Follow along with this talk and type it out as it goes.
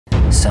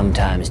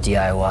Sometimes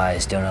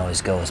DIYs don't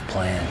always go as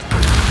planned.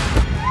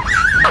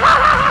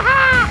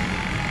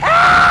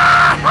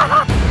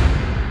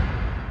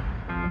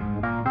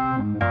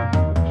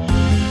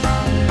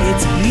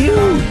 It's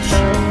huge!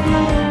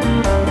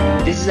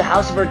 This is the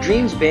house of our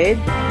dreams, babe.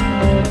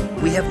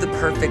 We have the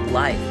perfect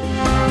life.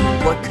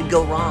 What could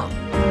go wrong?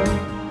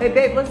 Hey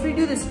babe, let's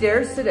redo the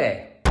stairs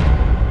today.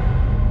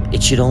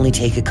 It should only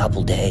take a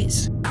couple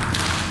days.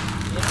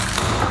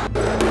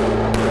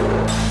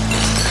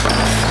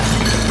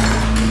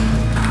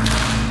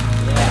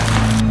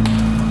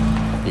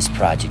 This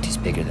project is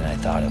bigger than I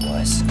thought it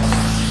was.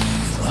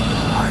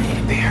 I need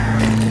a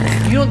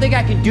beer. You don't think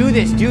I can do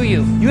this, do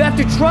you? You have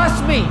to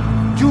trust me.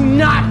 Do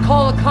not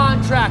call a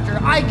contractor.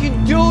 I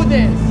can do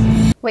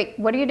this. Wait,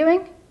 what are you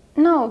doing?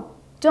 No,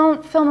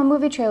 don't film a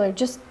movie trailer.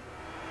 Just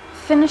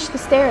finish the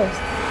stairs.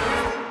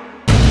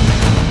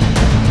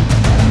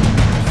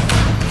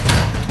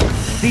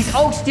 These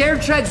oak stair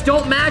treads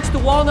don't match the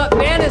walnut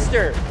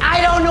banister. I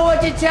don't know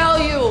what to tell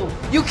you.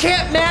 You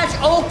can't match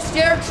oak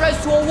stair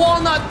treads to a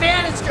walnut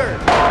banister.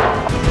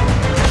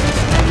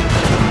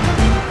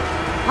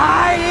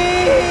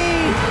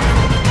 Heidi!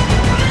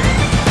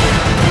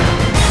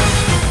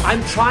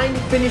 I'm trying to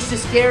finish the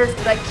stairs,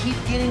 but I keep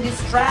getting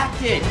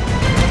distracted.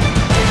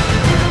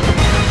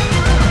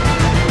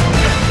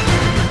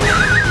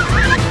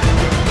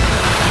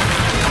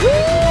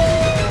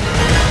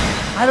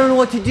 I don't know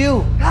what to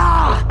do.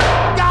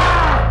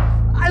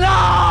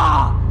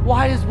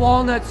 Why is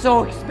walnut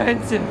so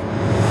expensive?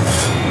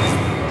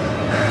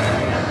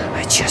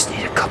 I just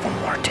need a couple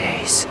more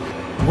days.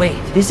 Wait,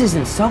 this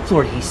isn't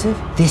subfloor adhesive.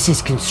 This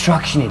is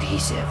construction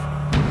adhesive.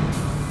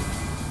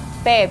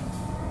 Babe,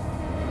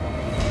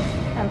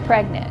 I'm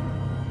pregnant.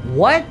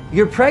 What?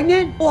 You're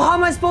pregnant? Well, how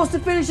am I supposed to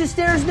finish the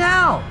stairs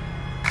now?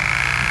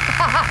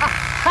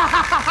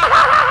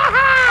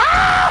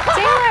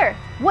 Taylor,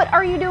 what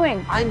are you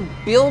doing? I'm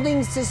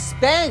building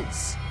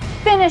suspense.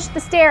 Finish the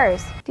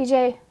stairs.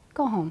 DJ,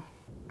 go home.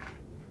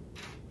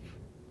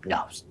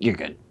 No, you're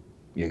good.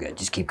 You're good.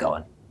 Just keep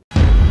going.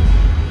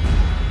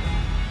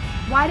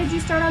 Why did you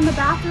start on the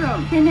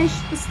bathroom? Finish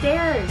the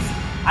stairs.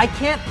 I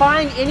can't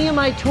find any of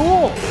my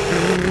tools.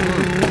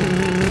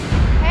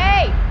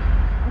 Hey,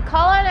 I'm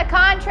calling a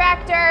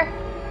contractor.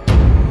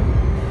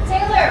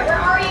 Taylor, where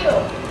are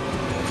you?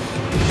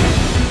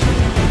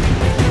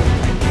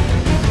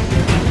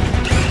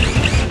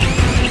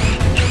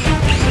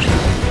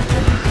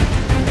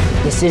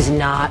 This is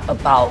not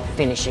about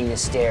finishing the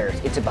stairs.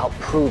 It's about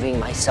proving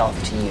myself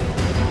to you.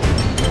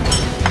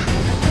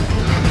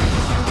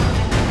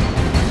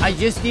 I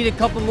just need a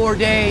couple more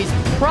days.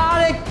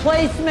 Product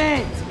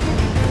placement.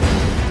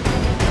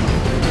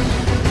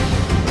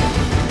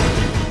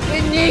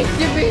 It needs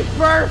to be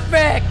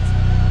perfect.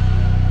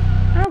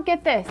 I don't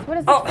get this. What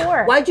is this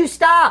for? Why'd you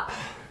stop?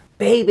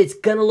 Babe, it's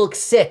gonna look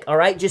sick, all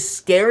right? Just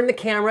stare in the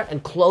camera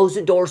and close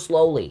the door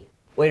slowly.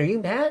 Wait, are you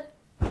mad?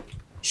 Is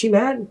she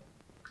mad?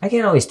 I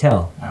can't always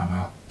tell. I don't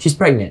know. She's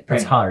pregnant.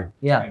 It's hard.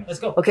 Yeah. Let's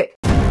go. Okay.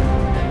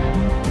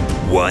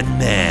 One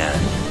man,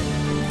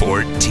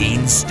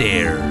 14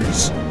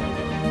 stairs,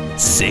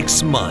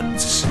 6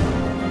 months,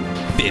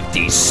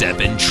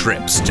 57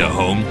 trips to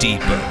Home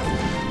Depot,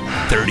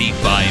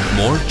 35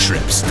 more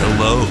trips to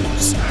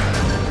Lowe's.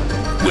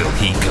 Will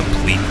he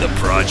complete the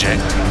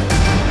project?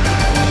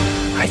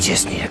 I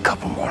just need a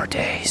couple more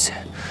days.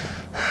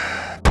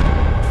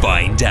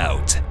 Find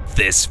out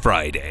this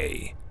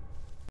Friday.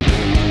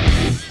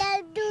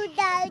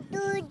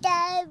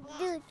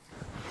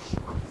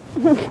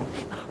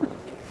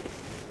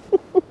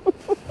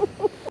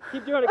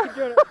 Keep doing it, keep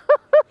doing it.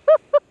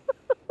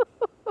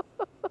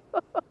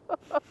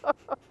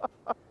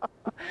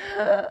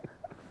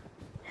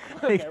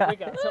 Okay, we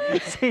got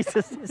something.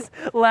 Jesus is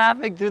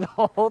laughing through the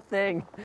whole thing.